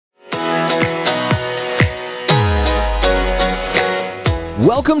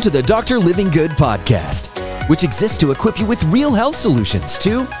Welcome to the Dr. Living Good podcast, which exists to equip you with real health solutions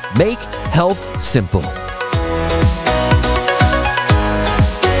to make health simple.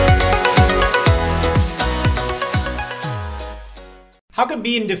 How can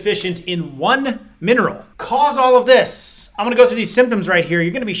being deficient in one mineral cause all of this? I'm going to go through these symptoms right here.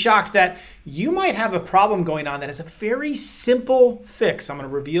 You're going to be shocked that you might have a problem going on that has a very simple fix. I'm going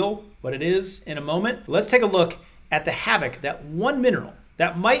to reveal what it is in a moment. Let's take a look at the havoc that one mineral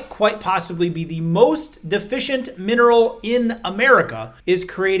that might quite possibly be the most deficient mineral in America is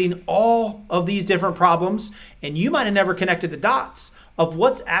creating all of these different problems. And you might have never connected the dots of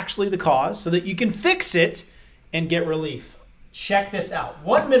what's actually the cause so that you can fix it and get relief. Check this out.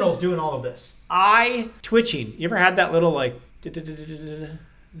 One mineral's doing all of this. Eye twitching. You ever had that little like, and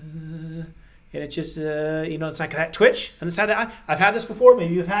it just, it's like that twitch on the side of the eye? I've had this before.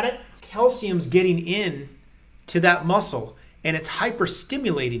 Maybe you've had it. Calcium's getting in to that muscle and it's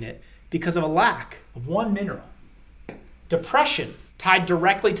hyperstimulating it because of a lack of one mineral. Depression tied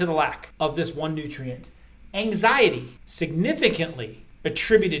directly to the lack of this one nutrient. Anxiety significantly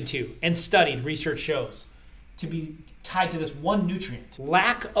attributed to and studied, research shows, to be tied to this one nutrient.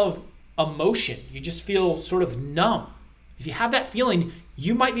 Lack of emotion. You just feel sort of numb. If you have that feeling,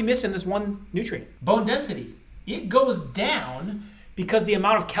 you might be missing this one nutrient. Bone density. It goes down because the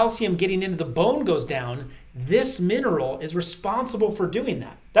amount of calcium getting into the bone goes down. This mineral is responsible for doing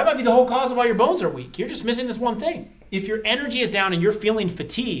that. That might be the whole cause of why your bones are weak. You're just missing this one thing. If your energy is down and you're feeling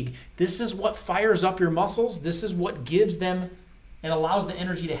fatigue, this is what fires up your muscles. This is what gives them and allows the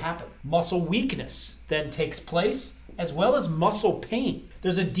energy to happen. Muscle weakness then takes place, as well as muscle pain.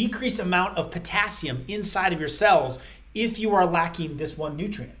 There's a decreased amount of potassium inside of your cells if you are lacking this one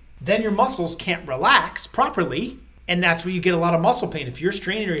nutrient. Then your muscles can't relax properly, and that's where you get a lot of muscle pain. If you're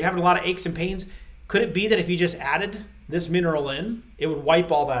straining or you're having a lot of aches and pains, could it be that if you just added this mineral in, it would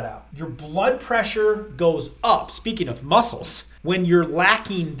wipe all that out? Your blood pressure goes up. Speaking of muscles, when you're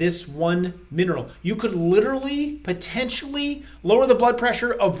lacking this one mineral, you could literally, potentially lower the blood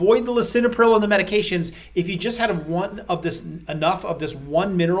pressure, avoid the lisinopril and the medications if you just had enough of this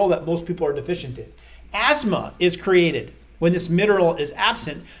one mineral that most people are deficient in. Asthma is created when this mineral is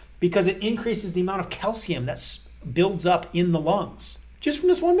absent because it increases the amount of calcium that builds up in the lungs, just from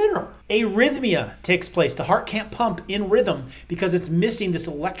this one mineral. Arrhythmia takes place. The heart can't pump in rhythm because it's missing this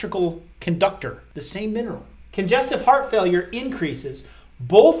electrical conductor, the same mineral. Congestive heart failure increases.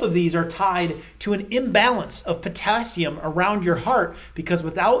 Both of these are tied to an imbalance of potassium around your heart because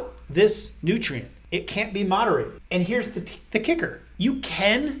without this nutrient, it can't be moderated. And here's the kicker. You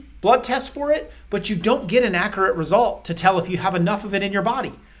can blood test for it, but you don't get an accurate result to tell if you have enough of it in your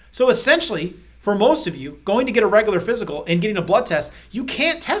body. So essentially, for most of you, going to get a regular physical and getting a blood test, you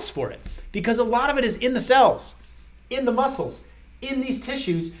can't test for it because a lot of it is in the cells, in the muscles, in these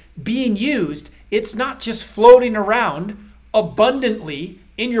tissues being used. It's not just floating around abundantly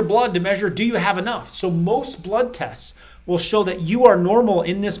in your blood to measure, do you have enough? So most blood tests will show that you are normal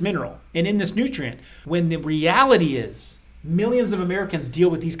in this mineral and in this nutrient, when the reality is millions of Americans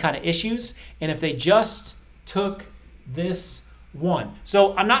deal with these kind of issues, and if they just took this one.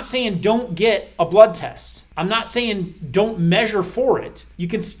 So I'm not saying don't get a blood test. I'm not saying don't measure for it. You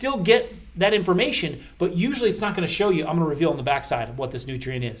can still get that information, but usually it's not going to show you. I'm going to reveal on the backside of what this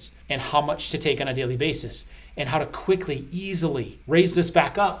nutrient is and how much to take on a daily basis and how to quickly, easily raise this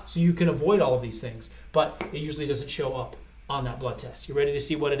back up so you can avoid all of these things. But it usually doesn't show up on that blood test. You ready to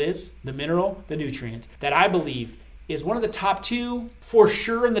see what it is? The mineral, the nutrient that I believe is one of the top 2, for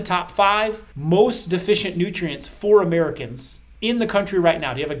sure in the top 5 most deficient nutrients for Americans in the country right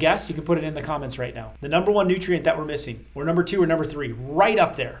now. Do you have a guess? You can put it in the comments right now. The number 1 nutrient that we're missing, or number 2 or number 3, right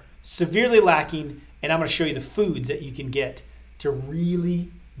up there, severely lacking, and I'm going to show you the foods that you can get to really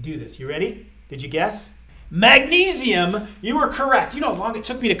do this. You ready? Did you guess? Magnesium. You were correct. You know how long it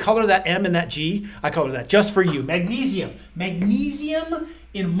took me to color that M and that G? I colored that just for you. Magnesium. Magnesium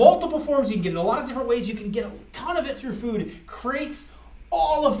in multiple forms. You can get it in a lot of different ways. You can get a ton of it through food. Creates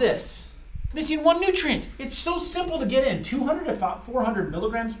all of this. Missing one nutrient. It's so simple to get in. 200 to 400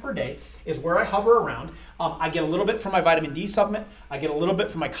 milligrams per day is where I hover around. I get a little bit from my vitamin D supplement. I get a little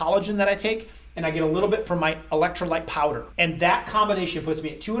bit from my collagen that I take, and I get a little bit from my electrolyte powder. And that combination puts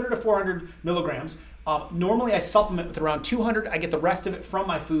me at 200 to 400 milligrams. Normally I supplement with around 200. I get the rest of it from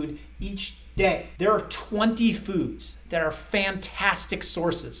my food each day. There are 20 foods that are fantastic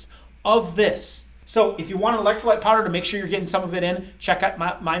sources of this. So if you want an electrolyte powder to make sure you're getting some of it in, check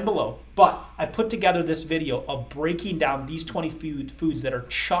out mine below. But I put together this video of breaking down these 20 foods that are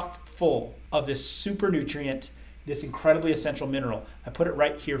chock full of this super nutrient, this incredibly essential mineral. I put it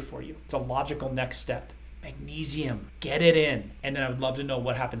right here for you. It's a logical next step magnesium. Get it in. And then I would love to know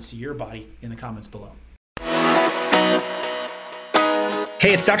what happens to your body in the comments below.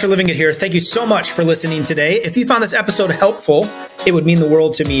 Hey, it's Dr. Living It here. Thank you so much for listening today. If you found this episode helpful, it would mean the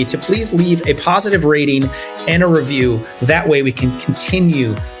world to me to please leave a positive rating and a review. That way we can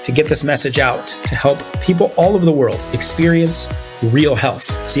continue to get this message out to help people all over the world experience real health.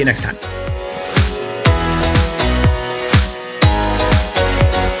 See you next time.